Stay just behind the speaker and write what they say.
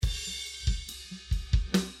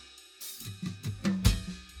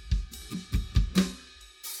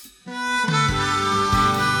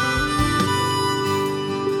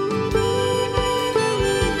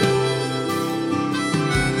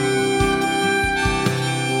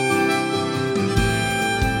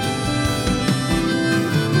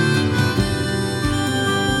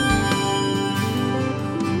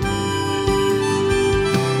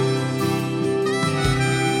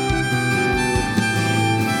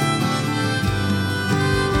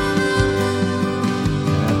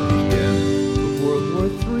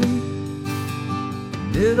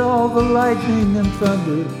all the lightning and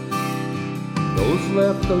thunder, those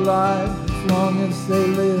left alive as long as they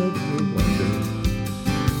lived will wonder,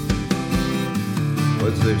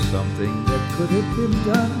 was there something that could have been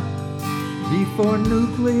done before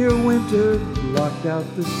nuclear winter locked out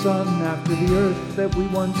the sun, after the earth that we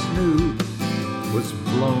once knew was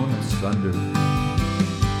blown asunder?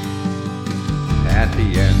 At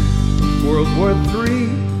the end of World War III,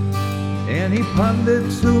 any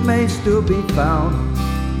pundits who may still be found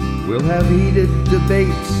will have heated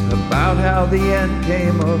debates about how the end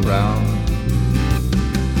came around.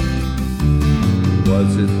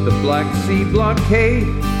 Was it the Black Sea blockade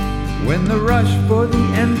when the rush for the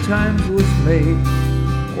end times was made,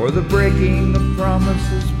 or the breaking of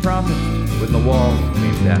promises promised when the wall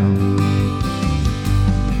came down?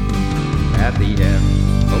 At the end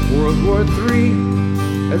of World War III,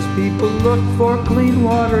 as people look for clean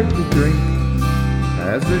water to drink,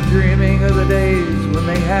 as they're dreaming of the days when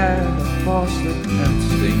they had a faucet and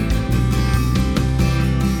sink,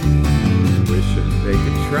 wishing they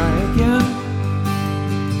could try again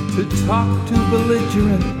to talk to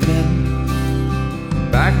belligerent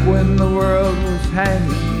men, back when the world was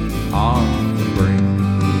hanging on the brink.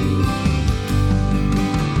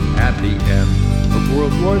 At the end of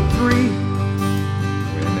World War III,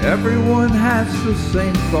 when everyone has the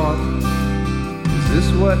same thought, is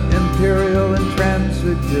this what imperial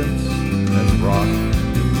intransigence has wrought?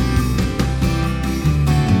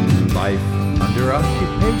 Life under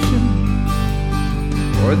occupation,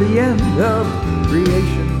 or the end of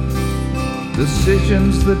creation?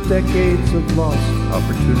 Decisions that decades of lost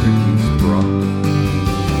opportunities brought.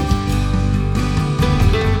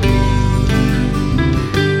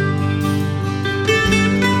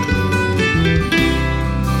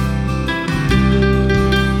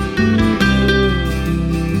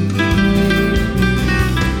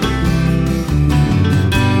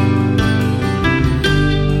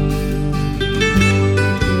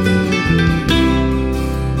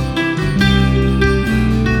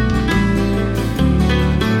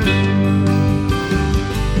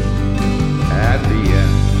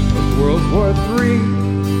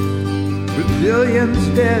 With billions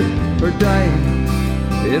dead or dying,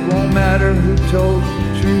 it won't matter who told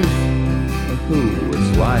the truth or who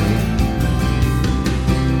was lying.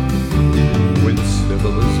 When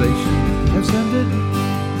civilization has ended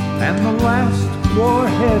and the last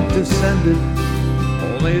warhead descended,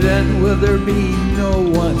 only then will there be no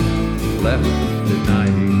one left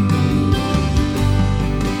denying.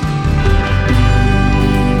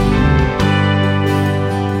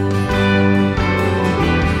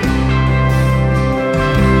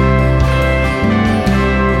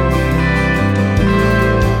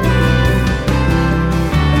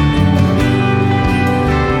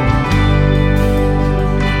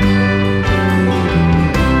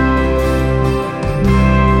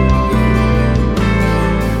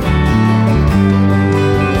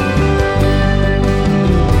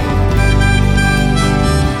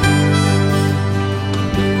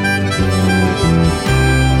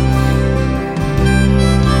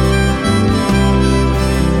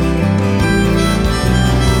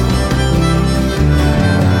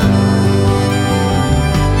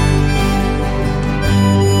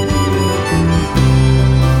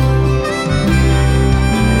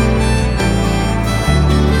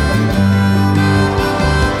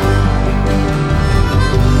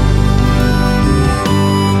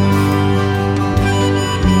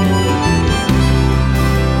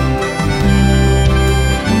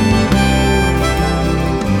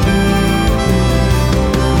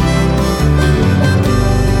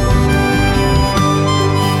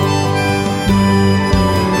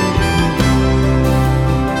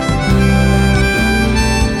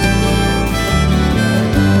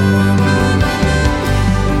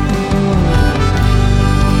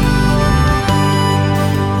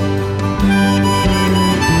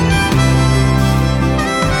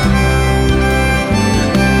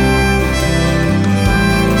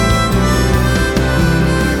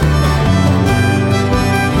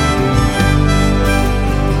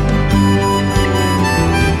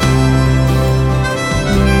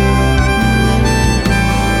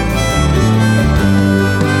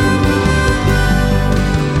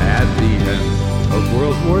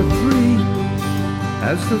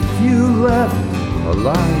 As the few left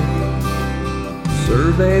alive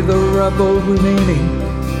survey the rubble remaining,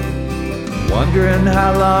 wondering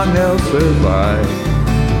how long they'll survive.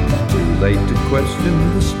 Too late to question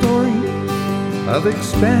the story of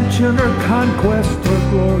expansion or conquest or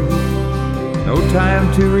glory. No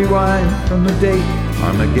time to rewind from the date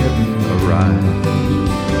Armageddon arrived.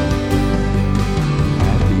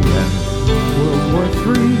 At the end of World War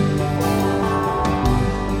III,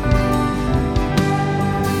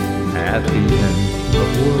 at the end of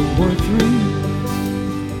World War III.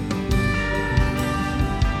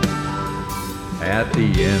 At the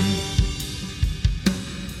end